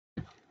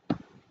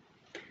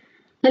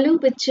Hello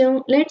बच्चों,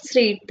 let's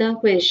read the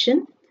question.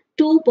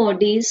 Two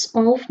bodies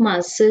of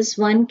masses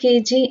 1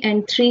 kg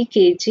and 3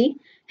 kg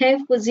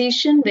have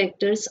position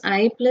vectors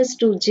I plus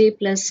 2j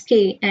plus k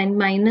and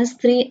minus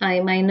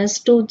 3i minus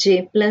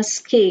 2j plus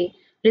k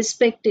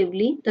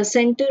respectively. The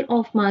center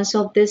of mass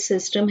of this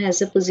system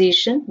has a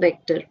position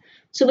vector.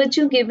 So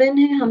बच्चों given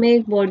है हमें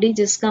एक body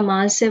जिसका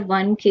मास है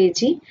 1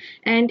 kg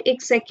and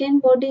एक second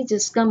body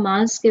जिसका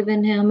मास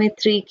given है हमें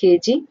 3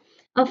 kg.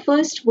 अब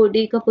फर्स्ट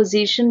बॉडी का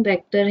पोजीशन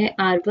वेक्टर है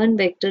r1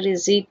 vector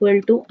is equal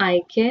to i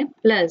cap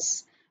plus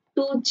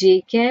 2j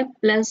cap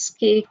plus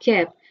k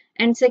cap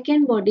and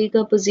second body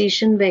का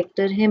पोजीशन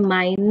वेक्टर है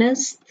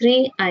minus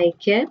 3i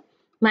cap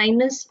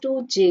minus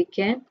 2j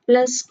cap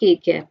plus k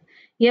cap.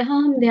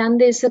 यहाँ हम ध्यान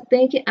दे सकते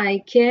हैं कि i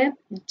cap,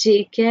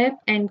 j cap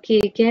and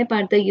k cap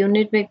are the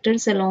unit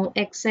vectors along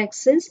x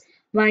axis,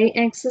 y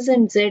axis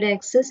and z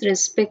axis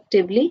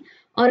respectively.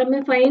 और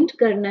हमें find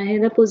करना है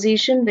the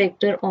position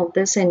vector of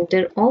the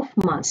centre of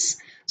mass.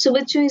 सो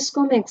बच्चों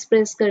इसको हम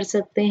एक्सप्रेस कर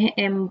सकते हैं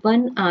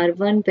m1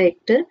 r1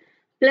 vector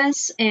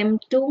plus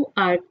m2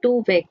 r2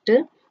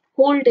 vector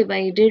whole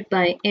divided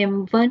by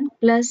m1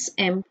 plus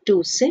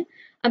m2 से.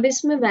 अब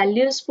इसमें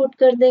वैल्यूज पुट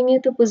कर देंगे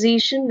तो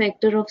position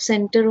vector of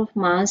centre of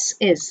mass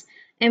is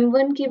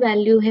m1 की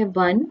वैल्यू है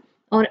 1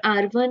 और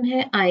r1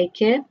 है i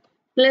cap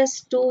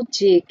plus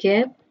 2j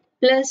cap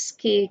plus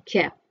k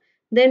cap.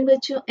 Then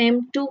बच्चों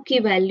m2 की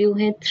वैल्यू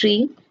है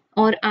 3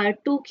 और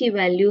r2 की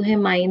वैल्यू है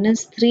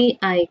minus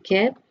 3i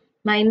cap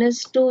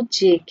minus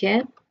 2j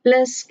cap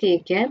plus k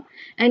cap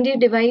and ये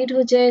डिवाइड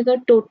हो जाएगा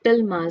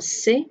टोटल मास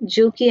से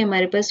जो कि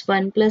हमारे पास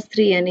 1 प्लस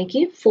 3 यानी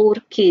कि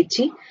 4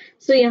 kg.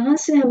 सो यहाँ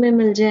से हमें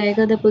मिल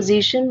जाएगा the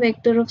position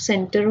vector of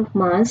centre of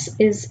mass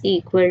is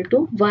equal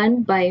to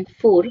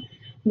 1/4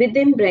 with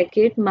in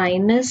bracket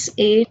minus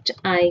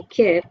 8i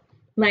cap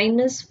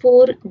minus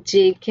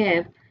 4j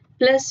cap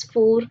plus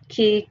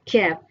 4k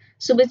cap.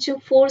 सो बच्चों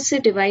 4 से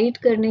डिवाइड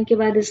करने के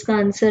बाद इसका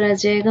आंसर आ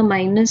जाएगा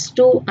minus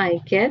 2i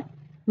cap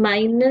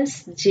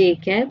minus j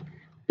cap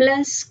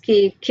plus k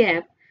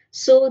cap.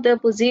 So the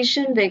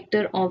position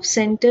vector of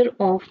center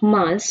of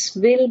mass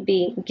will be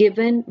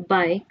given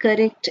by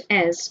correct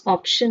as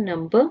option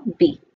number B.